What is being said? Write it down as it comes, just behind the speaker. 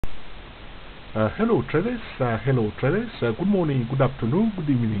Hello traders, good morning, good afternoon, good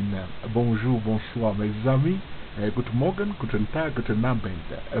evening, bonjour, bonsoir mes amis, good morning, guten tag, guten abend.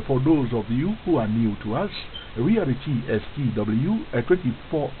 For those of you who are new to us, we are the TSTW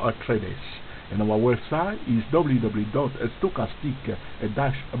 24 traders, and our website is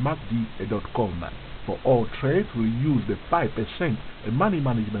www.stochastic-macd.com. For all trades, we use the 5% money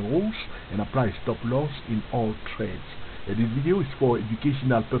management rules and apply stop loss in all trades. This video is for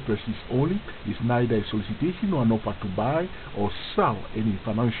educational purposes only. It's neither a solicitation nor an offer to buy or sell any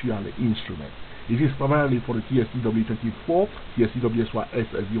financial instrument. It is primarily for the TSTW24,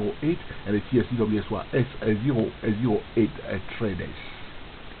 TSTWSY-S08, and the TSTWSY-S008 traders.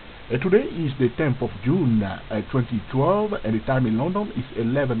 Today is the 10th of June 2012, and the time in London is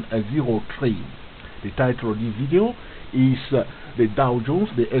 11:03. The title of this video is the Dow Jones,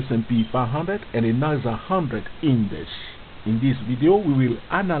 the S&P500, and the NASDAQ 100 index. In this video, we will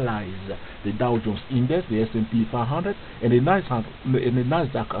analyze the Dow Jones index, the S&P 500, and the NASDAQ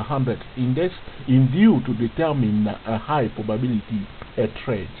 100 index in view to determine a high probability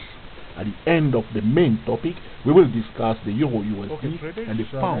trades. At the end of the main topic, we will discuss the Euro USD and the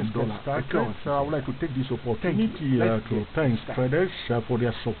Pound Dollar. So I would like to take this opportunity to thank traders for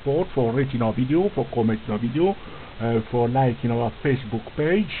their support, for rating our video, for commenting our video, for liking our Facebook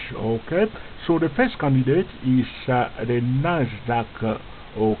page. Okay, so the first candidate is the NASDAQ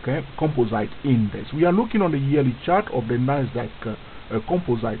Composite Index. We are looking on the yearly chart of the NASDAQ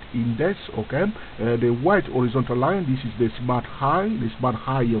Composite Index. Okay, the white horizontal line, this is the smart high. The smart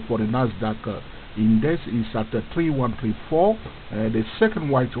high for the NASDAQ index is at 3134. The second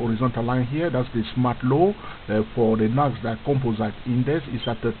white horizontal line here, that's the smart low for the NASDAQ Composite Index, is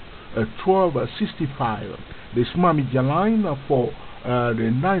at 1265. The smart median line for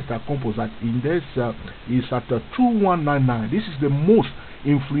the NASDAQ Composite Index is at 2199. This is the most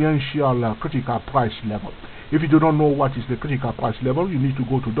influential critical price level. If you do not know what is the critical price level, you need to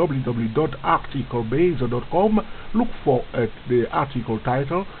go to www.articlebase.com, look for the article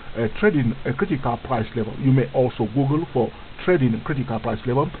title, Trading a Critical Price Level. You may also Google for Trading a Critical Price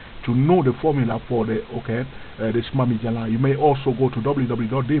Level to know the formula for the the smart median line. You may also go to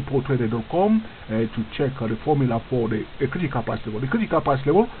www.dayprotrader.com to check the formula for the critical price level. The critical price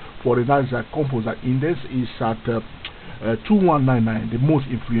level for the NASDAQ Composite Index is at 2199, the most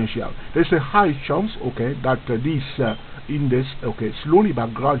influential. There's a high chance, that this index, slowly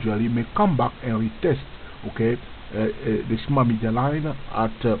but gradually may come back and retest, the smart median line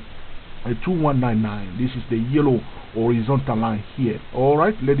at 2199. This is the yellow horizontal line here. All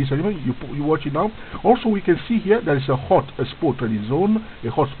right, ladies and gentlemen, you watch it now. Also, we can see here there is a hot spot trading zone. A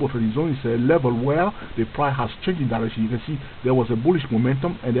hot spot trading zone is a level where the price has changing direction. You can see there was a bullish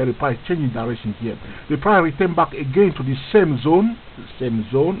momentum, and then the price changing direction here. The price returned back again to the same zone. You see the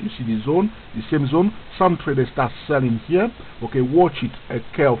zone, the same zone. Some traders start selling here. Watch it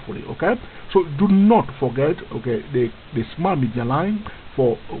carefully. So do not forget, the smart median line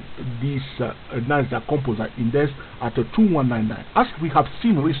for this NASDAQ Composite Index at 2199. As we have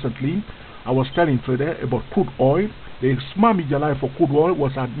seen recently, I was telling trader about crude oil. The smart median line for crude oil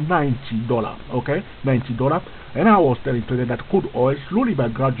was at $90. $90. And I was telling trader that crude oil slowly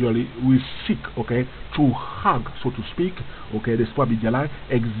but gradually will seek, to hug, so to speak, the smart median line.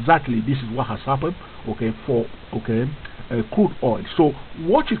 Exactly, this is what has happened, for crude oil. So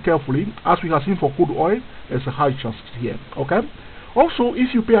watch it carefully. As we have seen for crude oil, there's a high chance here. Also,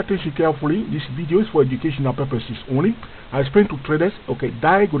 if you pay attention carefully, this video is for educational purposes only. I explain to traders,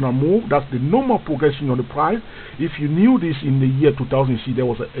 diagonal move, that's the normal progression on the price. If you knew this in the year 2000, you see there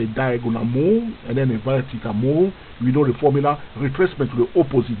was a diagonal move and then a vertical move. We know the formula, retracement to the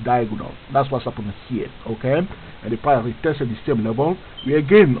opposite diagonal. That's what's happening here, And the price retested the same level. We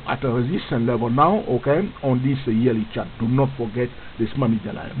again at a resistance level now, on this yearly chart. Do not forget the smart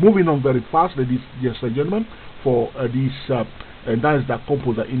median line. Moving on very fast, ladies and gentlemen, for this NASDAQ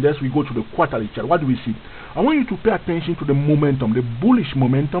Composite Index, we go to the quarterly chart. What do we see? I want you to pay attention to the momentum, the bullish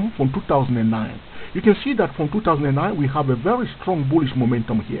momentum from 2009. You can see that from 2009 we have a very strong bullish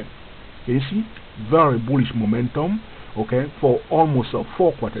momentum here. Can you see? Very bullish momentum, for almost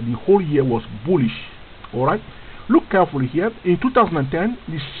 4 quarters. The whole year was bullish. Alright? Look carefully here. In 2010,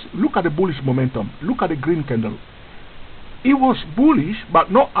 look at the bullish momentum. Look at the green candle. It was bullish, but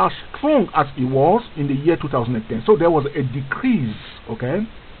not as strong as it was in the year 2010. So there was a decrease,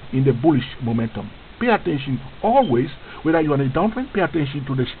 in the bullish momentum. Pay attention always, whether you're in a downtrend, pay attention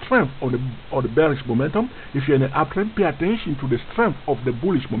to the strength of the bearish momentum. If you're in an uptrend, pay attention to the strength of the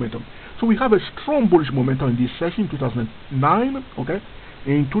bullish momentum. So we have a strong bullish momentum in this session, 2009,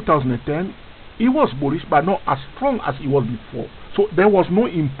 In 2010, it was bullish, but not as strong as it was before. So there was no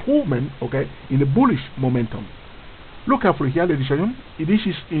improvement, okay, in the bullish momentum. Look carefully here, ladies and gentlemen. This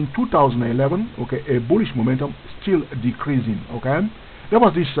is in 2011, okay, a bullish momentum still decreasing, okay. There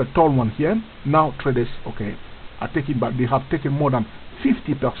was this tall one here. Now traders, okay, are taking back. They have taken more than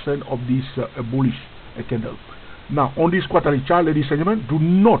 50% of this bullish candle. Now on this quarterly chart, ladies and gentlemen, do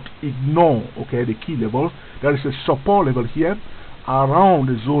not ignore, okay, the key levels. There is a support level here around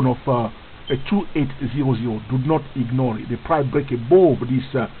the zone of 2800. Do not ignore it. The price break above this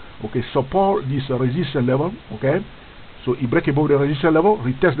okay, support, this resistance level, okay. So it break above the resistance level,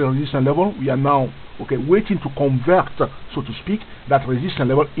 retest the resistance level. We are now, okay, waiting to convert, so to speak, that resistance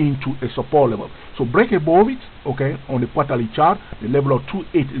level into a support level. So break above it, okay, on the quarterly chart, the level of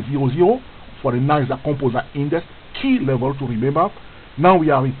 2800 for the NASDAQ Composite Index, key level to remember. Now we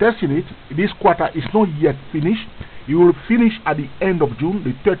are retesting it. This quarter is not yet finished. It will finish at the end of June,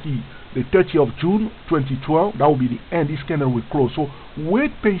 the 30th of June 2012. That will be the end. This candle will close. So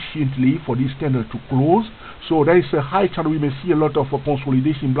wait patiently for this candle to close. So there is a high chance we may see a lot of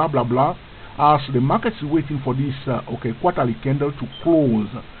consolidation, blah blah blah, as the market is waiting for this okay, quarterly candle to close.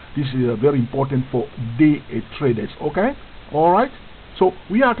 This is very important for day traders. Okay, all right. So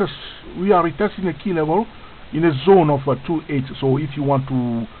we are retesting a key level in a zone of 28. So if you want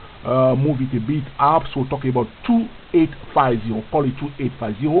to move it a bit up, so talking about 2850, call it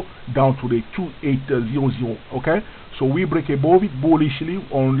 2850 down to the 2800. Okay, so we break above it bullishly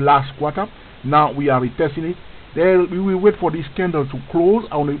on last quarter. Now we are retesting it. Then we will wait for this candle to close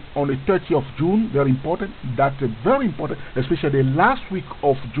on the 30th of June. Very important. That's very important, especially the last week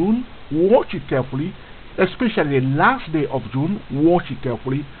of June. Watch it carefully. Especially the last day of June, watch it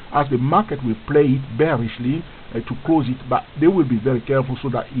carefully, as the market will play it bearishly to close it, but they will be very careful so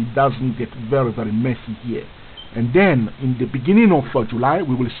that it doesn't get very, very messy here. And then in the beginning of July,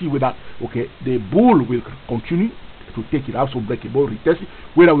 we will see whether, okay, the bull will continue to take it out, so break a bull, retest it,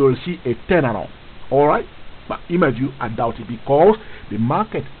 whether we will see a turnaround. All right, but in my view, I doubt it, because the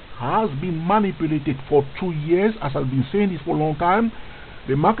market has been manipulated for 2 years, as I've been saying this for a long time.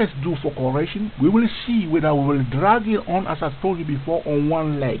 The market's due for correction. We will see whether we will drag it on, as I told you before, on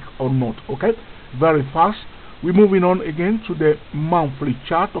one leg or not. Okay, very fast. We're moving on again to the monthly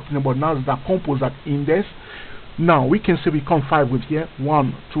chart, talking about NASDAQ Composite Index. Now we can say we count 5 with here: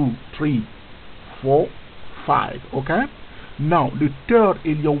 1, 2, 3, 4, 5. Okay. Now the third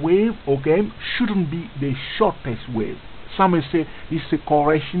area wave, okay, shouldn't be the shortest wave. Some may say this is a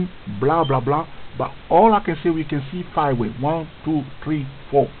correction, blah blah blah. But all I can say, we can see 5 waves. 1, 2, 3,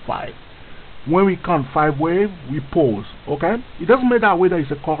 4, 5. When we count 5 waves, we pause. Okay? It doesn't matter whether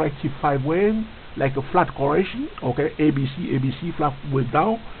it's a corrective 5 wave, like a flat correction, okay, ABC, flat wave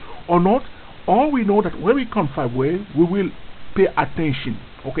down, or not. All we know that when we count 5 waves, we will pay attention.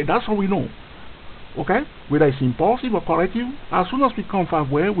 Okay, that's all we know. Okay? Whether it's impulsive or corrective, as soon as we count 5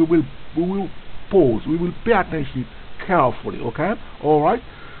 waves, we will pause. We will pay attention carefully. Okay? Alright?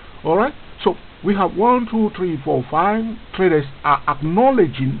 Alright? So we have 1, 2, 3, 4, 5. Traders are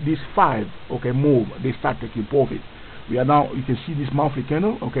acknowledging this 5, okay, move. They start taking profit. We are now, you can see this monthly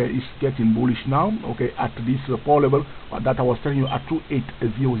candle, okay, it's getting bullish now, okay, at this support level that I was telling you at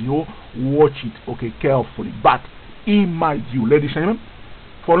 2800. Watch it, okay, carefully. But in my view, ladies and gentlemen,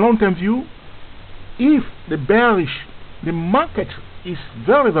 for long-term view, if the market is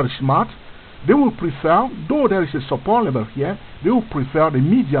very, very smart, they will prefer, though there is a support level here, they will prefer the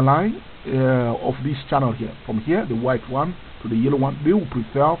median line of this channel here. From here, the white one to the yellow one, they will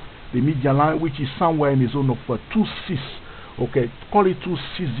prefer the median line, which is somewhere in the zone of 26. Okay, call it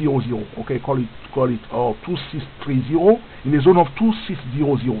 2600. Okay, call it 2630, in the zone of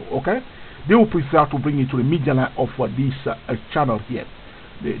 2600. Okay, they will prefer to bring it to the median line of this channel here.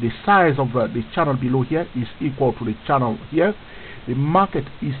 The size of the channel below here is equal to the channel here. The market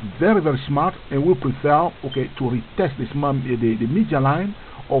is very, very smart and will prefer, okay, to retest this the median line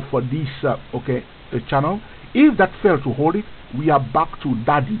of this okay, channel. If that fails to hold it, we are back to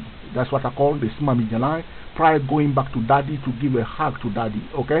daddy. That's what I call the small median line. Prior going back to daddy to give a hug to daddy,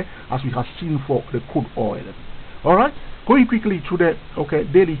 okay, as we have seen for the crude oil. All right, going quickly to the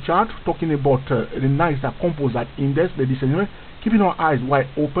daily chart, talking about the NASDAQ Composite Index, ladies and gentlemen, keeping our eyes wide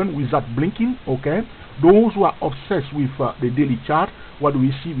open without blinking. Okay, those who are obsessed with the daily chart, what do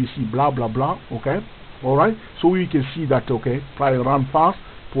we see? We see blah blah blah. Okay, all right, so we can see that, okay, prior run fast,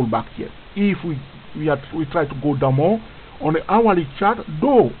 pull back here. If we try to go down more on the hourly chart,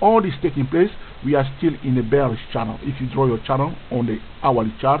 though all this taking place, we are still in a bearish channel. If you draw your channel on the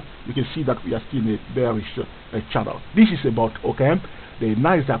hourly chart, you can see that we are still in a bearish channel. This is about, okay, the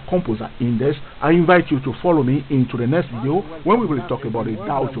NASDAQ Composite Index. I invite you to follow me into the next video when we will talk about the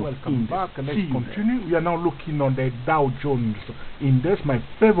Dow Jones Index. Let's continue. We are now looking on the Dow Jones Index, my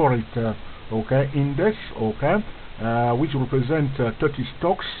favorite index, which represent 30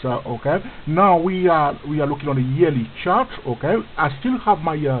 stocks. Now we are looking on a yearly chart. I still have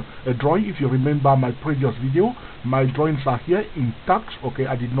my drawing. If you remember my previous video, my drawings are here intact.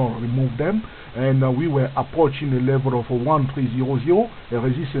 I did not remove them, and we were approaching a level of 1300, a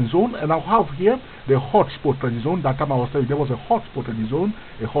resistance zone, and I have here the hotspot trade zone. That time I was telling you there was a hotspot trade zone,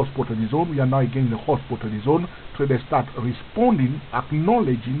 We are now again in the hotspot trade zone. Traders start responding,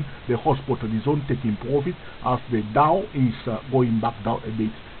 acknowledging the hotspot trade zone, taking profit as the Dow is going back down a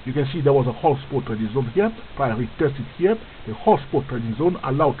bit. You can see there was a hotspot trading zone here. Prior retested here. The hotspot trading zone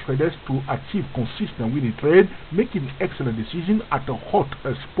allowed traders to achieve consistent winning trade, making excellent decisions at a hot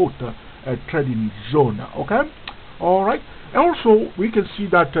spot trading zone. All right. And also we can see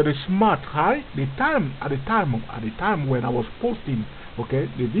that the smart high, at the time when I was posting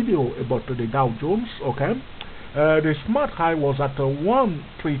the video about the Dow Jones, the smart high was at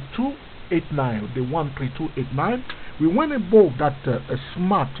 13289. The 13289. We went above that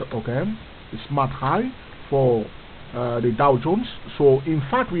smart high for the Dow Jones. So in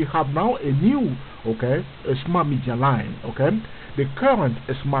fact we have now a new a smart median line. The current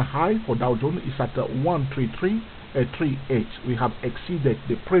smart high for Dow Jones is at 13338. We have exceeded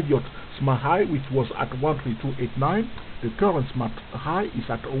the previous smart high, which was at 13289. The current smart high is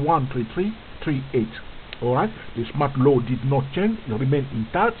at 13338. Alright, the smart low did not change, it remained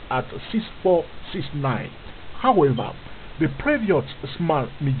intact at 6469. However, the previous smart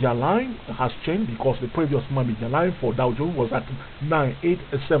median line has changed, because the previous smart median line for Dow Jones was at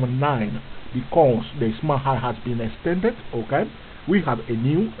 9879. Because the smart high has been extended, we have a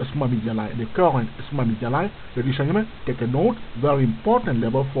new smart median line. The current smart median line, ladies and gentlemen, take a note, very important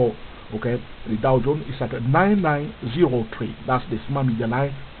level for the Dow Jones is at 9903. That's the smart median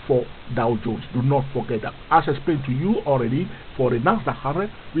line for Dow Jones. Do not forget that. As explained to you already, for the NASDAQ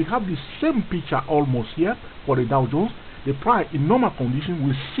 100, we have the same picture almost here for the Dow Jones. The price in normal condition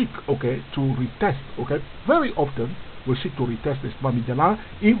will seek to retest. Very often we seek to retest the smart median line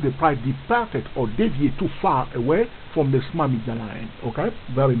if the price departed or deviate too far away from the smart median line.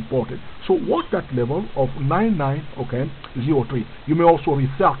 Very important. So watch that level of 9903. You may also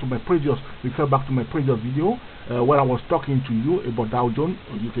refer back to my previous video where I was talking to you about Dow Jones.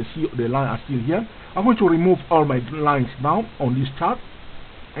 You can see the line are still here. I'm going to remove all my lines now on this chart,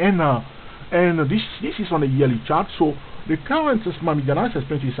 and this is on a yearly chart. So the current smart median line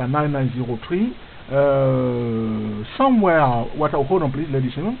suspension is at 9903. Somewhere, hold on please,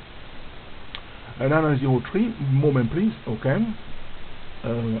 ladies and gentlemen. 9903, moment please. I'll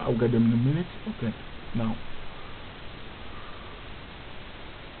get them in a minute. Now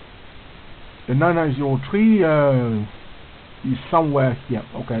the 9903 is somewhere here.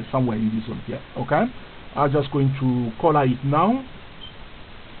 Somewhere in this one here. I'm just going to color it now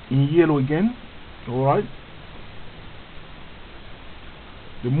in yellow again. Alright.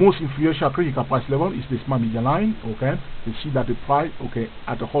 The most influential critical price level is the smart median line. You see that the price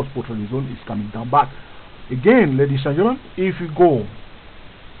at the hotspot trading zone is coming down. But again, ladies and gentlemen, if you go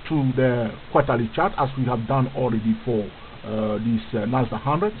to the quarterly chart, as we have done already for this NASDAQ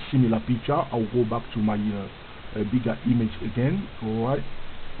 100, similar picture. I'll go back to my bigger image again. Alright.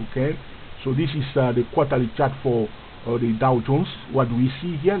 So this is the quarterly chart for the Dow Jones. What do we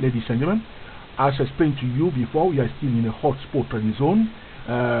see here, ladies and gentlemen? As explained to you before, we are still in a hotspot trading zone.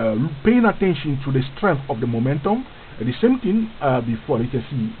 Paying attention to the strength of the momentum. The same thing before. You can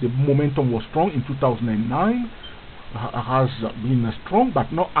see the momentum was strong in 2009, has been strong,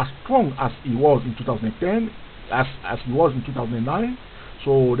 but not as strong as it was in 2010, as it was in 2009.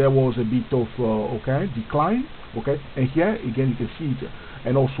 So there was a bit of decline. And here again you can see it,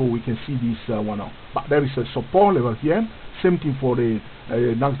 and also we can see this one now. But there is a support level here. Same thing for the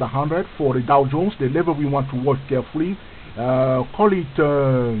NASDAQ 100. For the Dow Jones, the level we want to watch carefully. Call it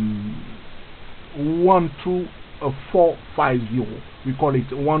 12450. We call it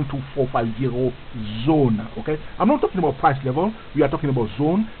 12450 zone. I'm not talking about price level. We are talking about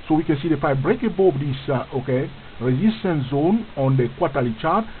zone. So we can see the price break above this resistance zone on the quarterly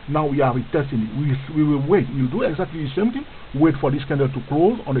chart. Now we are retesting it. We will wait. We'll do exactly the same thing. Wait for this candle to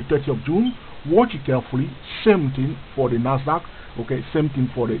close on the 30th of June. Watch it carefully. Same thing for the NASDAQ. Same thing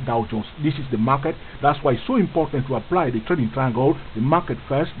for the Dow Jones. This is the market. That's why it's so important to apply the trading triangle, the market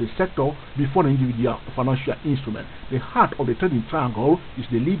first, the sector, before the individual financial instrument. The heart of the trading triangle is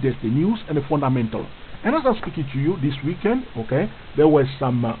the leaders, the news, and the fundamental. And as I'm speaking to you this weekend, there were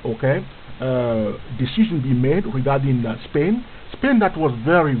some decision be made regarding Spain. Spain, that was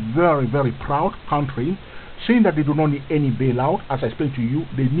very proud country, saying that they do not need any bailout. As I explained to you,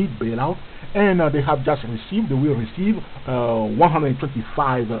 they need bailout, and they have just received, they will receive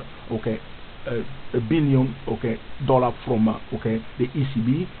 125 billion dollar from the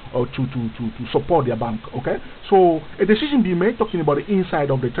ECB to support their bank. So a decision be made talking about the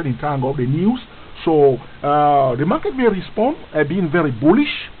inside of the trading triangle of the news. So the market will respond, being very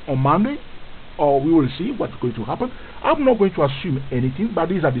bullish on Monday, or we will see what's going to happen. I'm not going to assume anything, but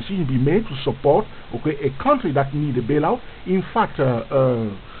these are decisions be made to support a country that needs a bailout. In fact,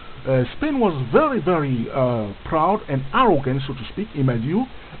 Spain was very proud and arrogant, so to speak, in my view,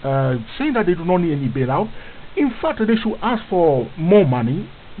 saying that they do not need any bailout. In fact, they should ask for more money,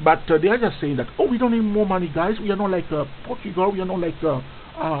 but they are just saying that, oh, we don't need more money, guys. We are not like Portugal. We are not like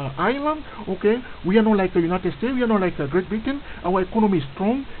Ireland. We are not like the United States. We are not like Great Britain. Our economy is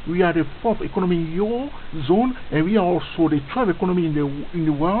strong. We are the fourth economy in Euro zone, and we are also the 12th economy in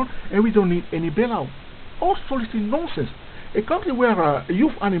the world, and we don't need any bailout. All solid nonsense. A country where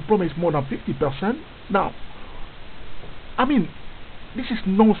youth unemployment is more than 50%. Now, I mean, this is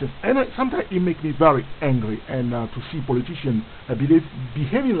nonsense, and sometimes it makes me very angry, and to see politicians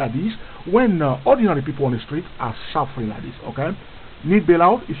behaving like this when ordinary people on the street are suffering like this. Need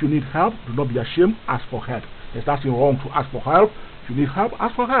bailout. If you need help, do not be ashamed, ask for help. There's nothing wrong to ask for help. If you need help,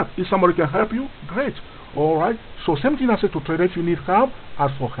 ask for help. If somebody can help you, great. Alright, so same thing I said to traders. If you need help,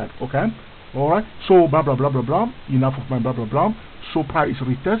 ask for help. Alright, so blah blah blah blah blah, enough of my blah blah blah. So price is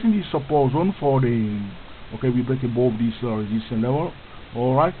retesting the support zone for the we break above this resistance level.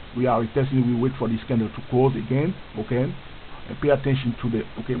 Alright, we are retesting, we wait for this candle to close again. And pay attention to the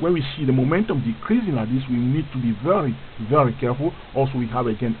when we see the momentum decreasing like this, we need to be very careful. Also, we have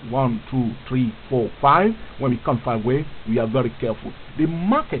again 1 2 3 4 5. When we count 5 way, we are very careful. The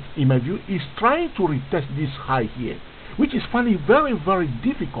market, in my view, is trying to retest this high here, which is finding very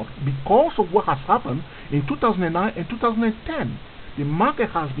difficult because of what has happened in 2009 and 2010. The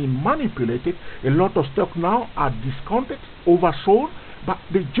market has been manipulated. A lot of stocks now are discounted, oversold, but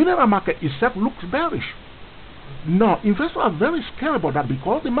the general market itself looks bearish. Now, investors are very scared about that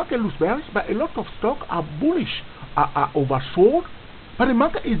because the market looks bearish, but a lot of stocks are bullish, are oversold, but the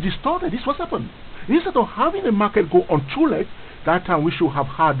market is distorted. This is what's happened. Instead of having the market go on two legs, that time we should have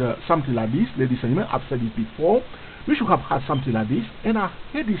had something like this, ladies and gentlemen. I've said it before. We should have had something like this, and I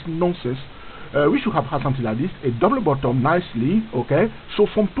hate this nonsense. We should have had something like this, a double bottom nicely. So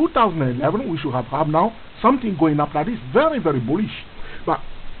from 2011, we should have had now something going up like this, very bullish. But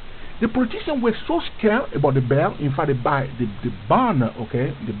the politicians were so scared about the bear. In fact, the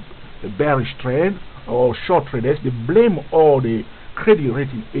bearish trade or short traders, they blame all the credit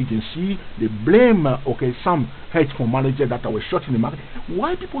rating agency. They blame some hedge fund managers that were shorting the market.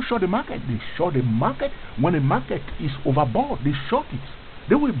 Why people short the market? They short the market when the market is overbought. They short it.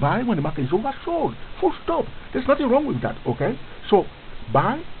 They will buy when the market is oversold. Full stop. There's nothing wrong with that. So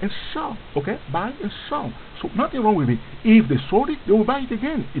buy and sell. Buy and sell. So nothing wrong with it. If they sold it, they will buy it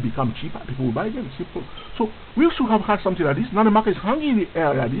again. It becomes cheaper. People will buy it again. Simple. So we should have had something like this. Now the market is hanging in the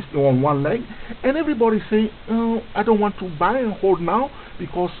air like this on one leg, and everybody is saying, "Oh, I don't want to buy and hold now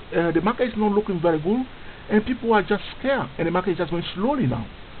because the market is not looking very good," and people are just scared, and the market is just going slowly now.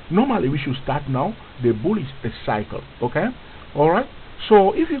 Normally, we should start now the bullish cycle. All right.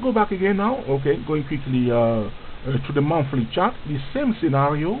 So if you go back again now, going quickly to the monthly chart, the same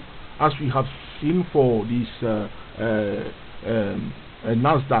scenario as we have seen for this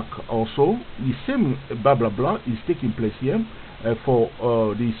NASDAQ also, the same blah blah blah is taking place here for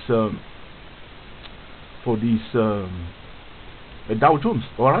this Dow Jones.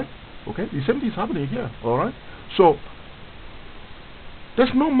 All right, the same thing is happening here. All right, so there's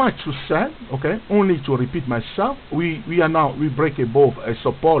not much to say. Only to repeat myself, we break above a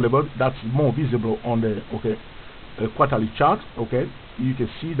support level that's more visible on the quarterly chart. You can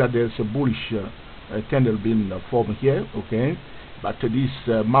see that there's a bullish candle being formed here. But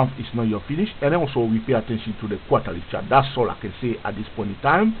this month is not your finish, and also we pay attention to the quarterly chart. That's all I can say at this point in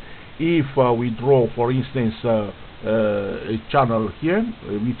time. If we draw, for instance, a channel here,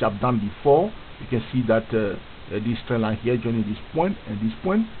 which I've done before, you can see that this trend line here joining this point and this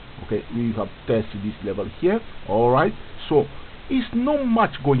point. We have tested this level here. All right, so it's not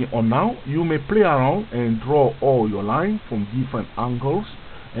much going on now. You may play around and draw all your line from different angles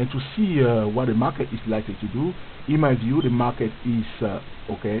and to see what the market is likely to do. In my view, the market is as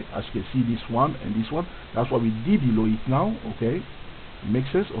you can see, this one and this one. That's what we did below it now. It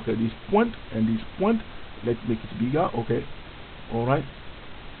makes sense. This point and this point, let's make it bigger. All right,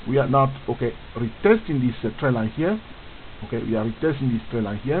 we are now retesting this trend line here. Okay, we are retesting this trend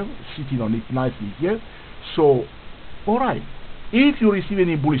line here, sitting on it nicely here. So all right, if you receive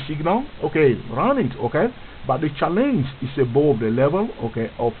any bullish signal, okay, run it, okay, but the challenge is above the level, okay,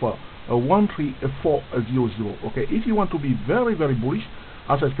 of 13400. Okay, if you want to be very bullish,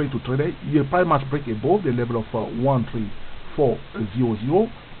 as I explained to trader, you probably must break above the level of 13400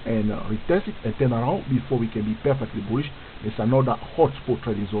 and retest it and turn around before we can be perfectly bullish. It's another hotspot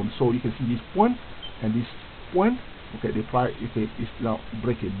trading zone. So you can see this point and this point. Okay, the price is now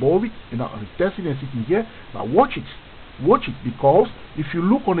break above it and now retesting and sitting here. Now watch it, because if you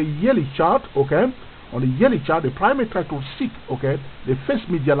look on a yearly chart, okay, on the yearly chart, the price may try to seek, okay, the first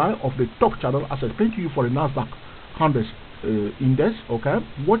media line of the top channel, as I explained to you for the NASDAQ 100 index. Okay,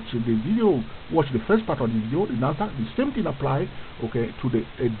 watch the video, watch the first part of the video. The NASDAQ, the same thing apply, okay, to the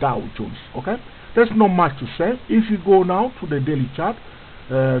Dow Jones. Okay, there's not much to say. If you go now to the daily chart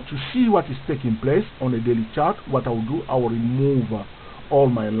to see what is taking place on the daily chart, what I will do, I will remove all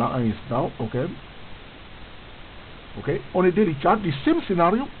my lines now. Okay, on a daily chart, the same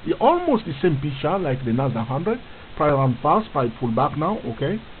scenario, almost the same picture like the NASDAQ 100. Prior run past, price pull back now.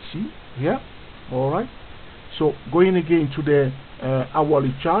 Okay, see here. All right. So going again to the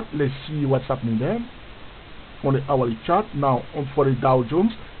hourly chart, let's see what's happening there. On the hourly chart now, for the Dow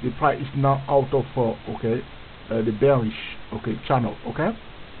Jones, the price is now out of the bearish channel. Okay,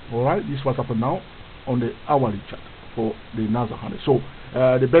 all right. This is what happened now on the hourly chart for the NASDAQ 100. So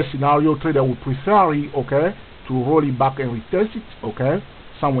the best scenario, trader would prefer it, okay, to roll it back and retest it, okay,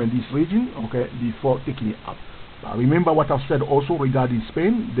 somewhere in this region, okay, before taking it up. Remember what I've said also regarding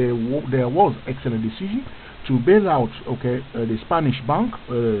Spain. There was excellent decision to bail out, okay, the Spanish bank,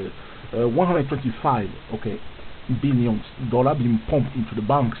 125, okay, billions dollar being pumped into the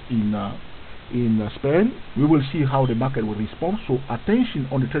banks in Spain. We will see how the market will respond. So attention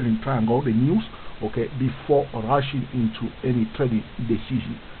on the trading triangle, the news, okay, before rushing into any trading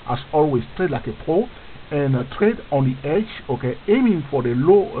decision. As always, trade like a pro and trade on the edge, okay, aiming for the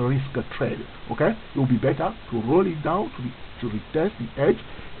low risk trade. Okay, it will be better to roll it down to retest the edge.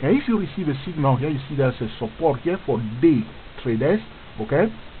 And if you receive a signal here, you see there's a support here for day traders.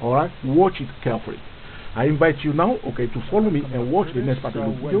 Okay, all right, watch it carefully. I invite you now, okay, to follow me and watch the next part of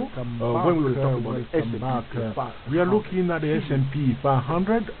the video when we will talk about the S&P 500. We are looking at the S&P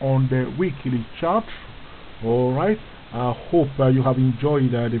 500 on the weekly chart. All right. I hope you have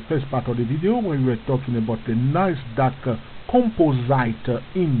enjoyed the first part of the video when we were talking about the NASDAQ Composite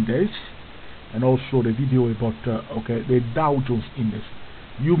Index and also the video about the Dow Jones Index.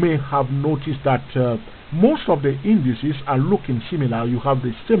 You may have noticed that most of the indices are looking similar. You have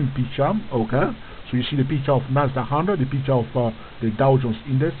the same picture, okay? So you see the picture of NASDAQ 100, the picture of the Dow Jones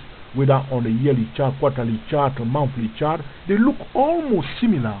Index, whether on the yearly chart, quarterly chart, or monthly chart. They look almost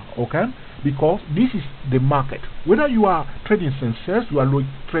similar, okay? Because this is the market. Whether you are trading Sensex, you are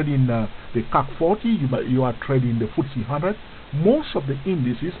trading the CAC 40, you are trading the FTSE 100, most of the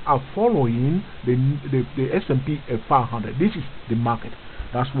indices are following the S&P 500. This is the market.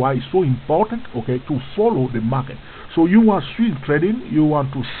 That's why it's so important, okay, to follow the market. So you are swing trading, you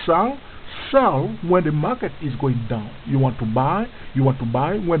want to sell when the market is going down. You want to buy when you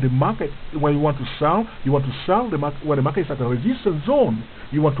want to sell the market when the market is at a resistance zone.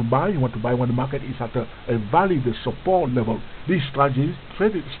 You want to buy when the market is at a valid support level. This strategy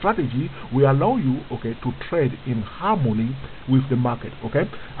will allow you, okay, to trade in harmony with the market. Okay,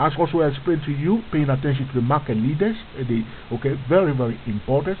 as also I explained to you, paying attention to the market leaders, very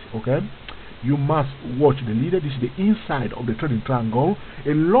important. Okay, you must watch the leader. This is the inside of the trading triangle.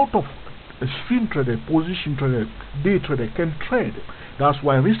 A lot of swing trader, position trader, day trader can trade. That's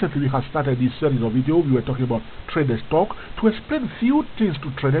why recently we have started this series of videos. We were talking about traders talk to explain few things to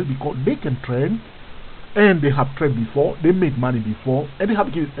traders because they can trade and they have traded before, they made money before, and they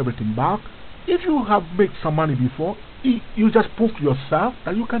have given everything back. If you have made some money before, you just prove to yourself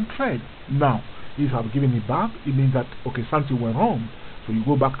that you can trade. Now, if you have given it back, it means that okay, something went wrong. So you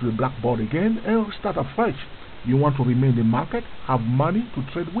go back to the blackboard again and start afresh. You want to remain in the market, have money to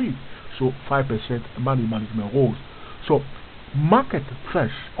trade with. So 5% money management rules. So market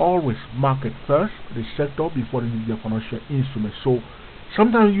first, always market first, the sector before the financial instrument. So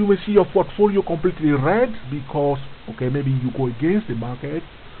sometimes you may see your portfolio completely red because okay, maybe you go against the market,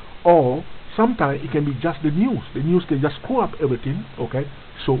 or sometimes it can be just the news. The news can just screw up everything. Okay,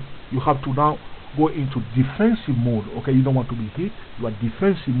 so you have to now go into defensive mode. Okay, you don't want to be hit. You are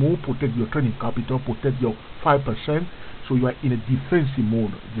defensive mode, protect your trading capital, protect your 5%. So you are in a defensive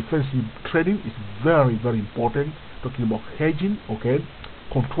mode. Defensive trading is very important. Talking about hedging, okay,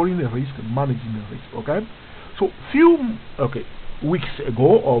 controlling the risk, managing the risk. Okay, so weeks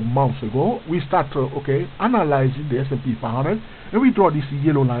ago or months ago, we start okay, analyzing the S&P 500, and we draw this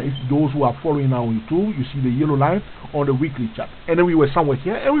yellow line. If those who are following now on YouTube, you see the yellow line on the weekly chart, and then we were somewhere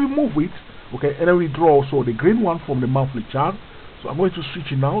here, and we move it, okay, and then we draw also the green one from the monthly chart. So I'm going to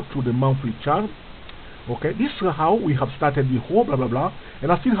switch it now to the monthly chart. Okay, this is how we have started the whole blah blah blah,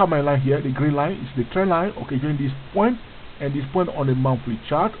 and I still have my line here. The green line is the trend line, okay, during this point and this point on the monthly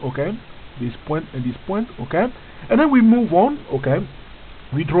chart, okay, this point and this point, okay, and then we move on, okay.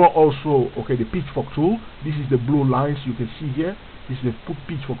 We draw also, okay, the pitchfork tool. This is the blue lines you can see here. This is the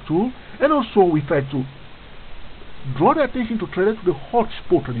pitchfork tool, and also we try to draw the attention to traders to the hot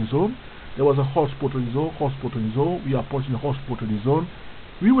spot on the zone. There was a hot spot on the zone, hot spot on the zone. We are approaching the hot spot on the zone.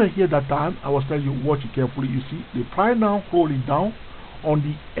 We were here that time. I was telling you, watch it carefully. You see the price now holding down on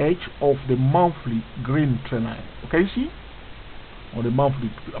the edge of the monthly green trend line. Okay, you see on the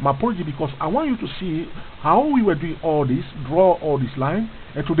monthly. My apology, because I want you to see how we were doing all this, draw all this line,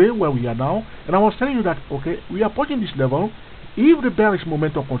 and today where we are now. And I was telling you that okay, we are approaching this level. If the bearish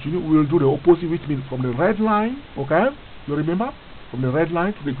momentum continue, we will do the opposite, which means from the red line. Okay, you remember? From the red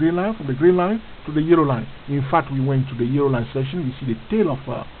line to the green line, from the green line to the yellow line. In fact, we went to the yellow line section. We see the tail of,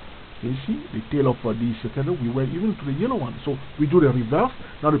 you see the tail of this candle. We went even to the yellow one. So we do the reverse.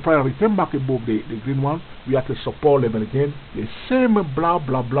 Now the price return back above the green one. We are at the support level again. The same blah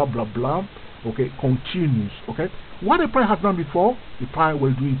blah blah blah blah. Okay, continues. Okay, what the price has done before, the price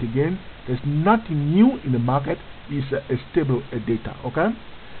will do it again. There's nothing new in the market. It's a stable data. Okay,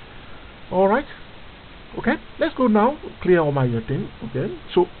 all right. Okay, let's go now. Clear all my thing. Okay,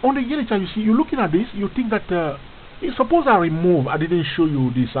 so on the yearly chart, you see, you're looking at this, you think that suppose I remove, I didn't show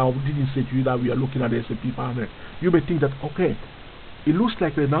you this, I didn't say to you that we are looking at the S&P 500. You may think that okay, it looks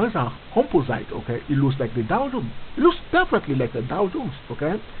like the NASDAQ composite. Okay, it looks like the Dow Jones. It looks perfectly like the Dow Jones.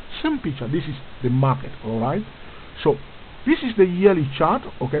 Okay, same picture. This is the market. All right, so this is the yearly chart.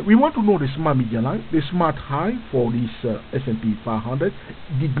 Okay, we want to know the smart median line. The smart high for this S&P 500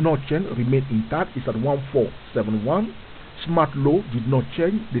 did not change, remain intact. It's at 1471. Smart low did not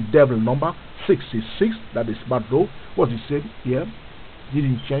change. The devil number 666. That is smart low. What it said here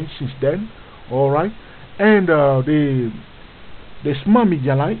didn't change since then. All right, and the smart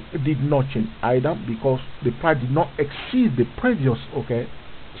median line did not change either, because the price did not exceed the previous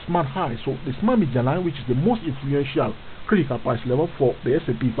smart high. So the smart median line, which is the most influential critical price level for the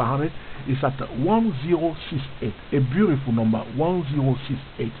S&P 500, is at 1068. A beautiful number,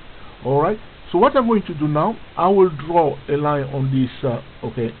 1068. All right, so what I'm going to do now, I will draw a line on this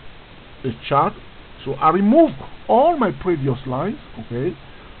this chart. So I remove all my previous lines. Okay,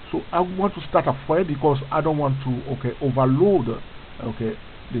 so I want to start afresh because I don't want to overload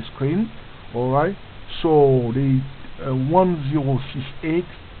the screen. All right, so the 1068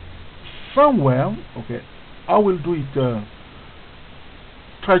 somewhere. Okay, I will do it,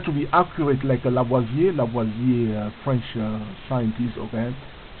 try to be accurate like a Lavoisier, French scientist. Okay,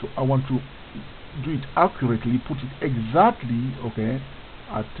 so I want to do it accurately, put it exactly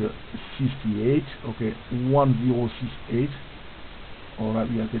at 68. Okay, 1068. All right,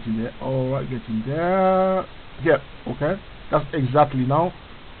 we are getting there. All right, getting there. Yeah, okay, that's exactly now.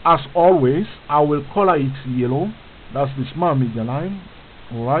 As always, I will color it yellow. That's the smart median line.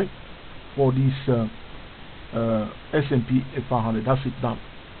 All right, for this S&P 500. That's it done.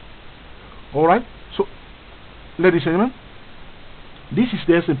 All right, so ladies and gentlemen, this is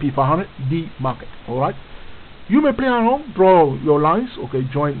the S&P 500, the market. All right, you may play around, draw your lines. Okay,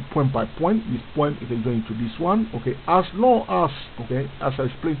 join point by point. This point you can join to this one. Okay, as long as as I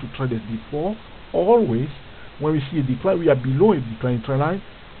explained to traders before, always when we see a decline, we are below a decline trend line.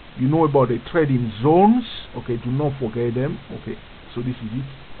 You know about the trading zones. Okay, do not forget them. Okay, so this is it.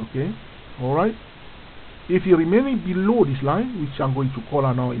 Okay, all right. If you're remaining below this line, which I'm going to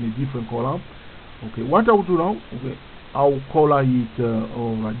color now in a different color, okay, what I will do now, okay, I'll color it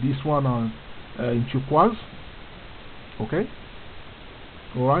this one in turquoise. Okay,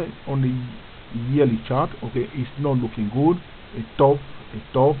 all right, on the yearly chart. Okay, it's not looking good. A top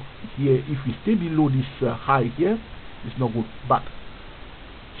here. If we stay below this high here, it's not good. But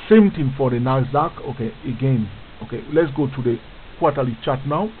same thing for the NASDAQ. Okay, again. Okay, let's go to the quarterly chart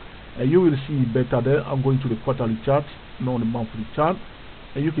now. You will see better there. I'm going to the quarterly chart, not the monthly chart,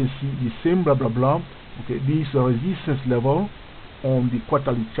 and you can see the same blah blah blah. Okay, this resistance level on the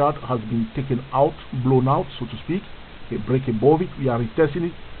quarterly chart has been taken out, blown out, so to speak. Okay, break above it. We are retesting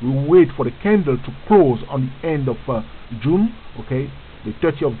it. We wait for the candle to close on the end of June. Okay, the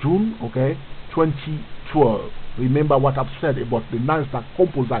 30th of June. Okay, 2012. Remember what I've said about the NASDAQ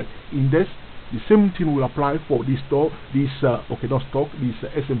Composite Index. The same thing will apply for this stock, this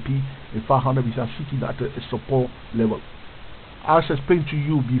S&P 500, which are sitting at a support level. as explained to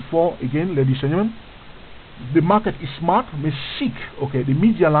you before, again, ladies and gentlemen, the market is smart, may seek, okay, the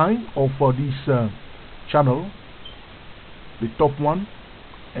media line of this channel, the top one,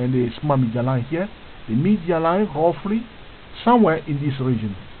 and the smart media line here, the media line roughly somewhere in this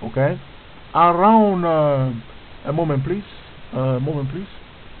region, okay, around a moment please,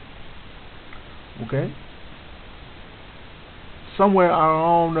 okay, somewhere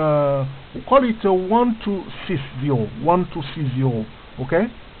around we call it 1260, okay.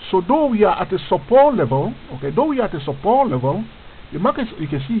 So though we are at a support level, okay, the market, you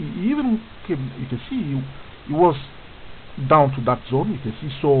can see, even came, you can see it was down to that zone, you can see.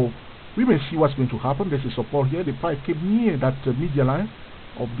 So we may see what's going to happen. There's a support here. The price came near that media line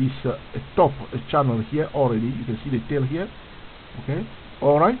of this top channel here already. You can see the tail here, okay.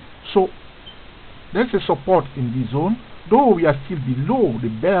 All right, so there's a support in this zone, though we are still below the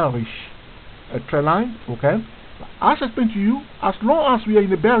bearish trend line, okay. As I explained to you, as long as we are in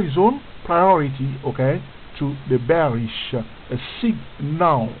the bearish zone, priority, okay, to the bearish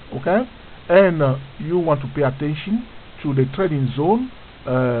signal, okay, and you want to pay attention to the trading zone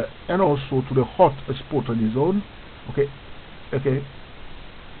and also to the hot spot trading zone, okay,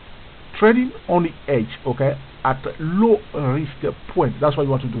 trading on the edge, okay, at low risk point. That's what you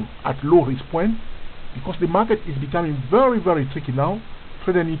want to do at low risk point, because the market is becoming very, very tricky now.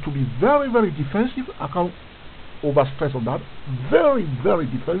 Traders need to be very, very defensive. I can't overstress on that. Very, very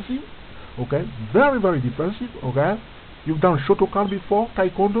defensive, okay, very, very defensive, okay. You've done Shotokan before,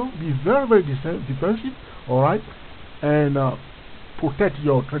 Taekwondo, be very, very defensive, all right, and protect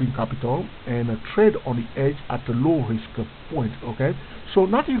your trading capital and trade on the edge at a low risk point, okay. So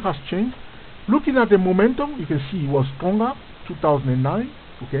nothing has changed. Looking at the momentum, you can see it was stronger 2009,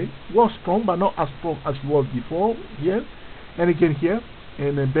 okay, was strong but not as strong as it was before here and again here,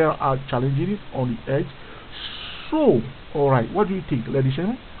 and the bear are challenging it on the edge. So, all right, what do you think, ladies and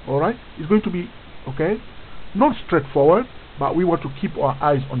gentlemen? All right, it's going to be, okay, not straightforward, but we want to keep our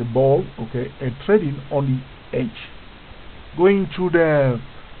eyes on the ball, okay, and trading on the edge. Going to the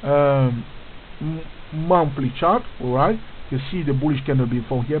monthly chart, all right, you see the bullish candle being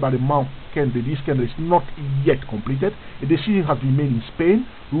formed here, but the month candle, this candle is not yet completed. A decision has been made in Spain.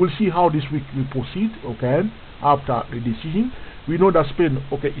 We will see how this week will proceed, okay, after the decision. We know that Spain,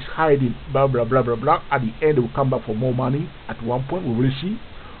 okay, is hiding, blah, blah, blah, blah, blah. At the end, they will come back for more money at one point. We will see,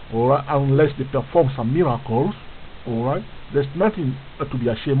 all right, unless they perform some miracles, all right. There's nothing to be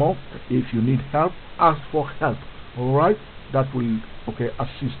ashamed of. If you need help, ask for help, all right. That will, okay,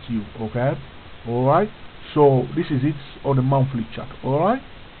 assist you, okay, all right. So this is it on the monthly chart, all right,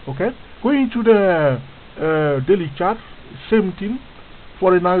 okay. Going to the daily chart, same thing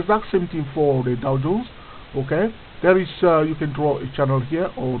for the NASDAQ, same thing for the Dow Jones, okay. There is, you can draw a channel here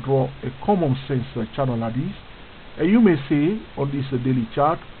or draw a common sense channel like this. And you may say on this daily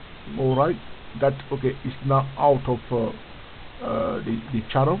chart, all right, that, okay, it's now out of the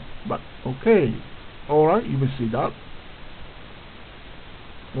channel, but okay, all right, you may say that,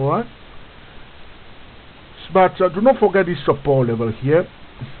 all right. But do not forget this support level here,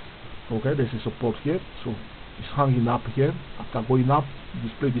 okay. There's a support here, so it's hanging up here after going up,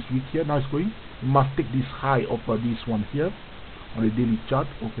 display this week here. Now it's going. You must take this high of this one here on the daily chart,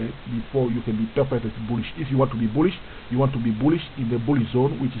 okay, before you can be perfectly bullish. If you want to be bullish, you want to be bullish in the bullish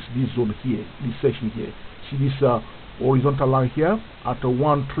zone, which is this zone here, this section here. See this horizontal line here at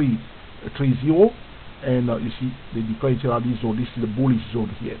 1330, and you see the decline of this zone. This is the bullish zone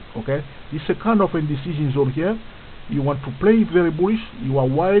here, okay. This is a kind of indecision zone here. You want to play very bullish, you are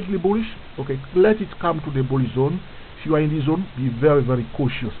wildly bullish, okay, let it come to the bullish zone. If you are in this zone, be very, very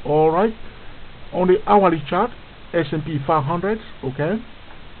cautious, all right. On the hourly chart, S&P500, okay.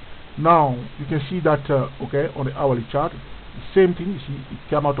 Now you can see that, okay, on the hourly chart, the same thing. You see it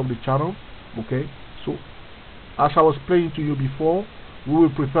came out of the channel, okay. So as I was playing to you before, we will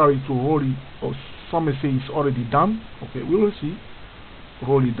prefer it to roll it, or some may say it's already done, okay. We will see,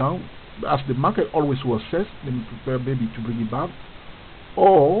 roll it down, as the market always will assess. They may prefer maybe to bring it back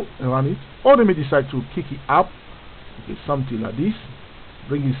or run it, or they may decide to kick it up, okay, something like this.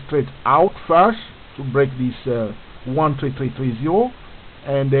 Bring it straight out first to break this 13330,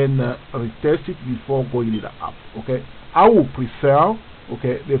 and then retest it before going it up, okay. I would prefer,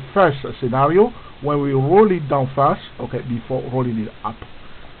 okay, the first scenario when we roll it down first, okay, before rolling it up,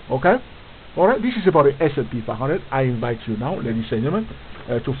 okay. All right, this is about the S&P 500. I invite you now, ladies and gentlemen,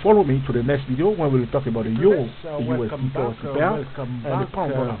 to follow me to the next video when we will talk about the euro, the USD currency pair, and the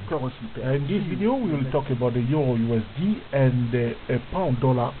pound dollar currency pair. In this video, we will talk about the euro USD and the pound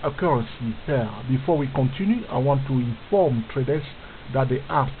dollar currency pair. Before we continue, I want to inform traders that the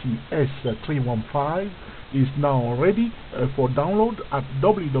RTS 315 is now ready for download at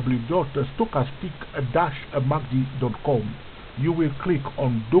www.stochastic-magdi.com. You will click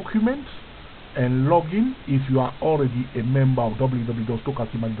on Documents and login. If you are already a member of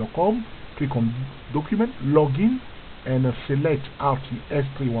www.stochastic-magdi.com, click on Document, Login, and select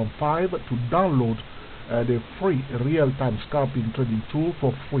RTS315 to download the free real-time scalping trading tool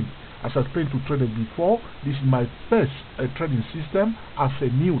for free. As I explained to traders before, this is my first trading system as a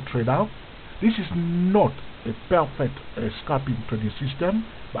new trader. This is not a perfect scalping trading system,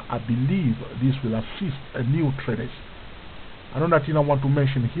 but I believe this will assist new traders. Another thing I want to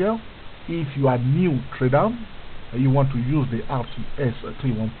mention here, if you are new trader and you want to use the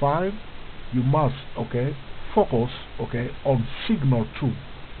RTS315, you must focus on signal 2,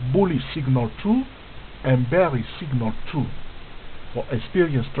 bullish signal 2 and bearish signal 2. For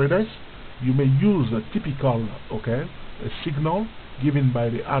experienced traders, you may use a typical a signal given by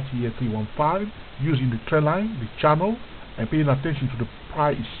the RTS315 using the trend line, the channel, and paying attention to the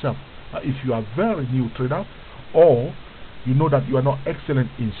price itself. If you are a very new trader, or you know that you are not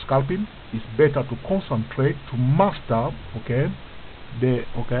excellent in scalping, it's better to concentrate to master the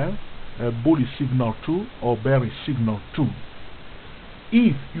bullish signal 2 or bearish signal 2.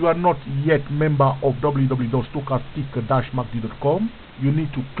 If you are not yet member of www.stochastic-magdi.com, you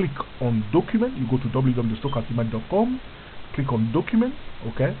need to click on Document. You go to www.stochastic-magdi.com, click on Document,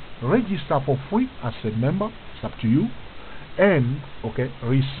 register for free as a member, it's up to you, and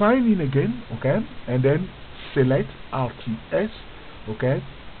re-sign in again, and then select RTS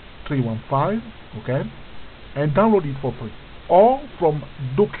 315, and download it for free, or from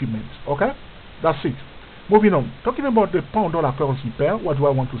Documents. That's it. Moving on, talking about the pound-dollar currency pair, what do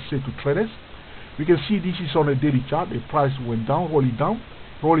I want to say to traders? We can see this is on a daily chart. The price went down,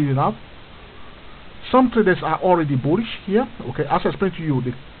 rolling it up. Some traders are already bullish here. As I explained to you,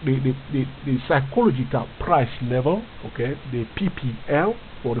 the psychological price level, the PPL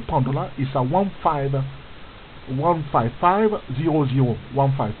for the pound-dollar is at 155.00,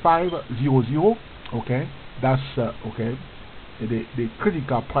 155.00. That's the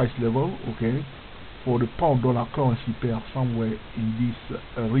critical price level, for the pound-dollar currency pair somewhere in this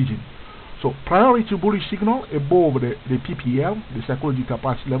region. So priority bullish signal above the PPL, the psychological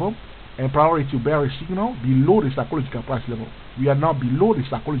price level, and priority bearish signal below the psychological price level. We are now below the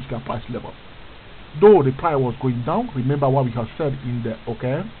psychological price level. Though the price was going down, remember what we have said in the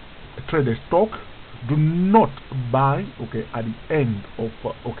traders talk. Do not buy at the end of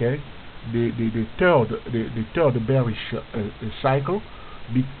the third bearish cycle.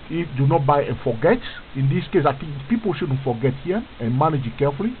 Do not buy and forget. In this case, I think people shouldn't forget here and manage it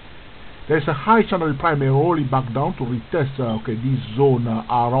carefully. There is a high chance that the price may roll it back down to retest this zone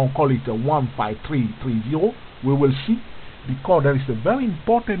around, call it 15330. We will see, because there is a very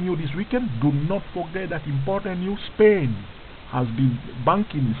important news this weekend. Do not forget that important news. Spain has been,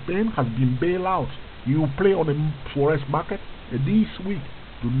 banking in Spain has been bailed out. You play on the forex market this week.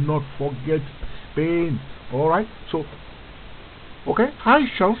 Do not forget Spain. Alright, so high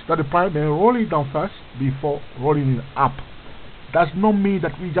chance that the price may roll it down first before rolling it up. Does not mean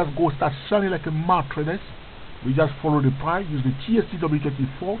that we just go start selling like a mad traders. We just follow the price, use the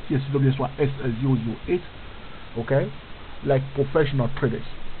TSTW24, TSTW008, like professional traders.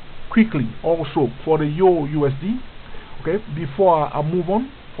 Quickly, also for the Euro USD, before I move on,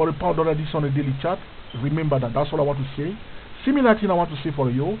 for the pound dollar, this on the daily chart, remember that that's what I want to say. Similar thing I want to say for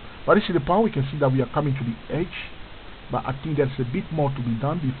the euro, but this is the pound. We can see that we are coming to the edge, but I think there's a bit more to be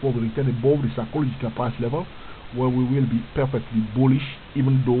done before we return above the psychological price level, where we will be perfectly bullish,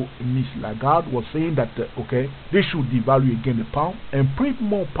 even though Miss Lagarde was saying that they should devalue again the pound and print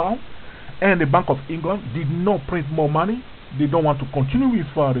more pound, and the Bank of England did not print more money. They don't want to continue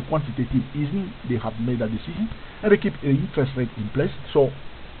with the quantitative easing. They have made that decision, and they keep the interest rate in place. So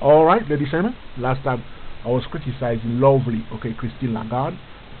alright, ladies and gentlemen, last time I was criticizing lovely Christine Lagarde,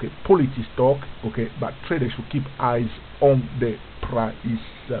 politics talk, but traders should keep eyes on the price.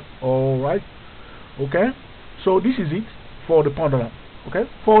 Alright, so this is it for the pound dollar.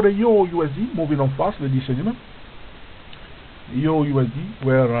 For the Euro USD, moving on fast, ladies and gentlemen. Euro USD,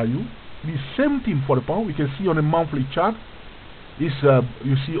 where are you? The same thing for the pound. We can see on a monthly chart. This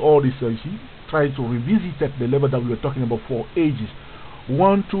you see all this. You see, trying to revisit at the level that we were talking about for ages.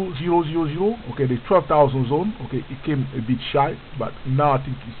 12000. The 12,000 zone. It came a bit shy, but now I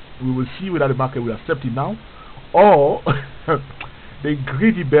think we will see whether the market will accept it now, or the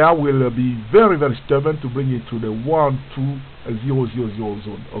greedy bear will be very, very stubborn to bring it to the 12000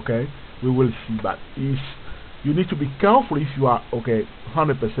 zone. We will see, but you need to be careful if you are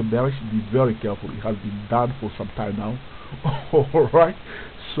 100% bearish. Be very careful. It has been done for some time now. Alright,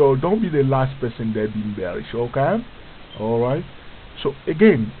 So don't be the last person there being bearish, okay? Alright. So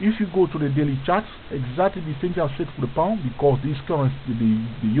again, if you go to the daily charts, exactly the same thing I said for the pound, because this currency,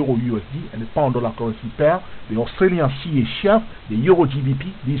 the Euro USD and the pound dollar currency pair, the Australian CHF, the Euro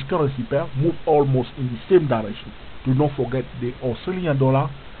GBP, these currency pair move almost in the same direction. Do not forget the Australian dollar,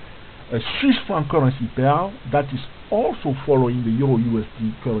 a Swiss franc currency pair that is also following the Euro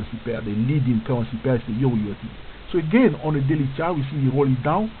USD currency pair. The leading currency pair is the Euro USD. So again, on the daily chart, we see it rolling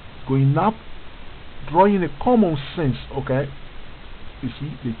down, going up, drawing a common sense, okay? You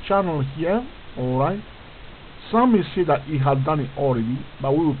see the channel here, alright? Some may say that it has done it already,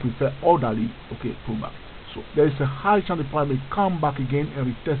 but we will prefer orderly, okay, pullback. So there is a high chance the price may come back again and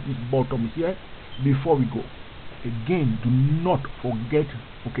retest this bottom here before we go. Again, do not forget,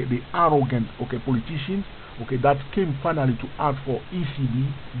 okay, the arrogant, okay, politicians, okay, that came finally to ask for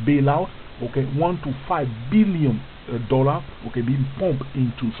ECB bailout, okay, $1 to $5 billion, okay, being pumped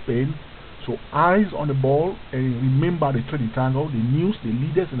into Spain. So eyes on the ball, and remember the trading triangle, the news, the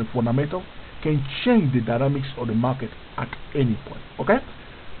leaders, and the fundamentals can change the dynamics of the market at any point. Okay,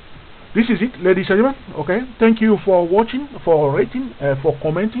 this is it, ladies and gentlemen. Okay, thank you for watching, for rating, for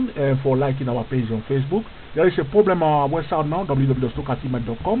commenting, and for liking our page on Facebook. There is a problem on our website now,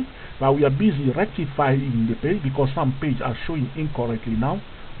 www.stockactimat.com, but we are busy rectifying the page because some pages are showing incorrectly now,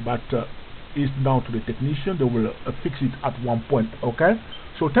 but it's down to the technician. They will fix it at one point. Okay,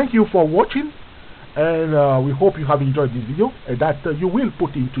 so thank you for watching, and we hope you have enjoyed this video, that you will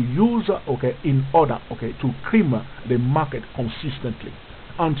put into use, okay, in order, okay, to cream the market consistently.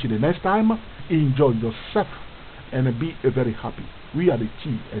 Until the next time, enjoy yourself and be very happy. We are the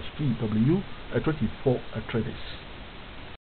TSTW 24 traders.